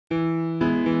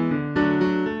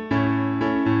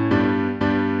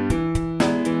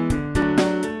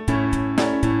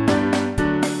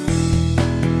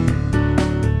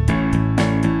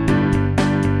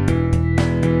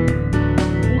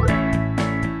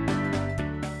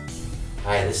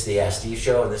this is the Ask Steve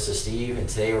Show, and this is Steve, and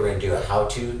today we're going to do a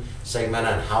how-to segment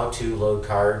on how to load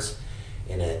cards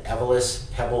in an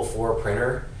Evolus Pebble 4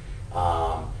 printer.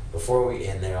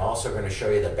 And they're also going to show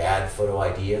you the bad photo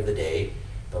ID of the day.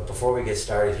 But before we get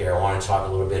started here, I want to talk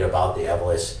a little bit about the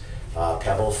Evolus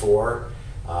Pebble 4.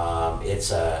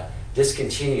 It's a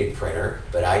discontinued printer,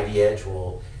 but IDEdge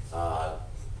will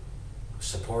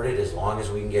support it as long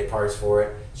as we can get parts for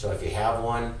it. So if you have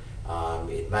one,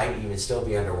 it might even still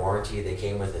be under warranty. They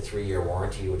came with a 3-year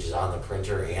warranty, which is on the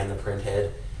printer and the print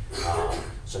head.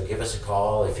 So give us a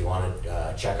call if you want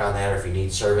to check on that, or if you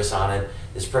need service on it.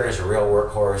 This printer is a real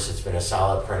workhorse. It's been a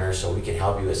solid printer, so we can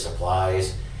help you with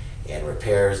supplies and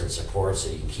repairs and support so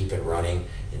you can keep it running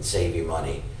and save you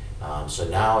money. So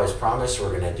now, as promised,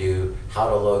 we're going to do how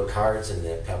to load cards in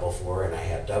the Pebble 4, and I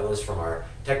have Douglas from our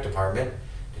tech department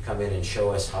to come in and show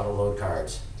us how to load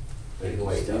cards. Take it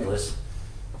away, Douglas.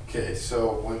 Okay,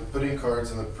 so when putting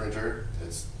cards in the printer,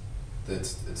 it's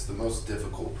the most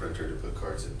difficult printer to put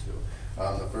cards into.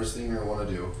 The first thing you're going to want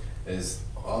to do is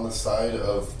on the side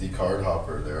of the card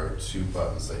hopper, there are 2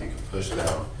 buttons that you can push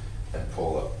down and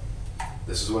pull up.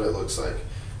 This is what it looks like.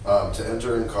 To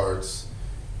enter in cards,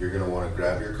 you're going to want to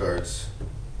grab your cards,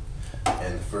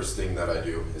 and the first thing that I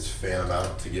do is fan them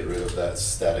out to get rid of that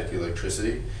static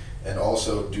electricity. And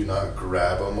also, do not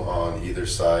grab them on either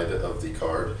side of the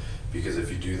card, because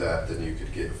if you do that, then you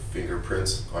could get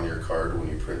fingerprints on your card when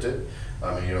you print it,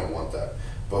 and you don't want that.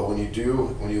 But when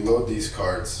you load these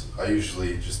cards, I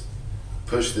usually just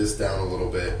push this down a little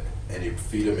bit, and you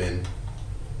feed them in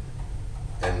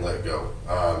and let go.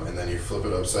 And then you flip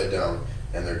it upside down,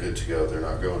 and they're good to go. They're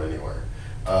not going anywhere.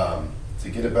 To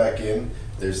get it back in,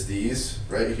 there's these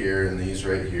right here and these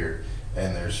right here,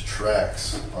 and there's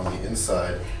tracks on the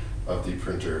inside of the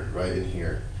printer right in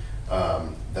here.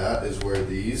 That is where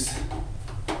these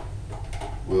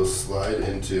will slide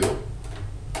into, if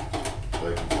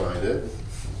I can find it.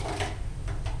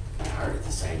 Hard at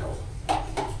this angle.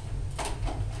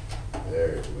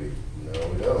 There we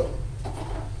don't.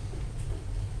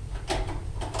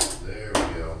 There we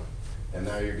go. And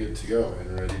now you're good to go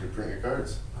and ready to print your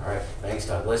cards. All right, thanks,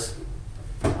 Douglas.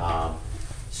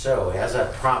 So, as I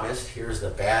promised, here's the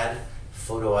bad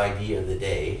photo ID of the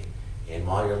day. And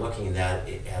while you're looking at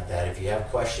that, if you have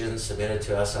questions, submit it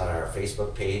to us on our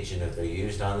Facebook page, and if they're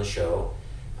used on the show,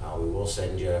 we will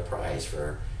send you a prize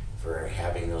for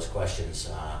having those questions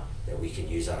that we can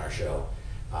use on our show.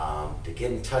 To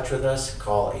get in touch with us,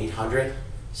 call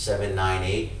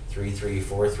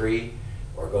 800-798-3343,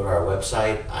 or go to our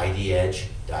website,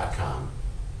 idedge.com.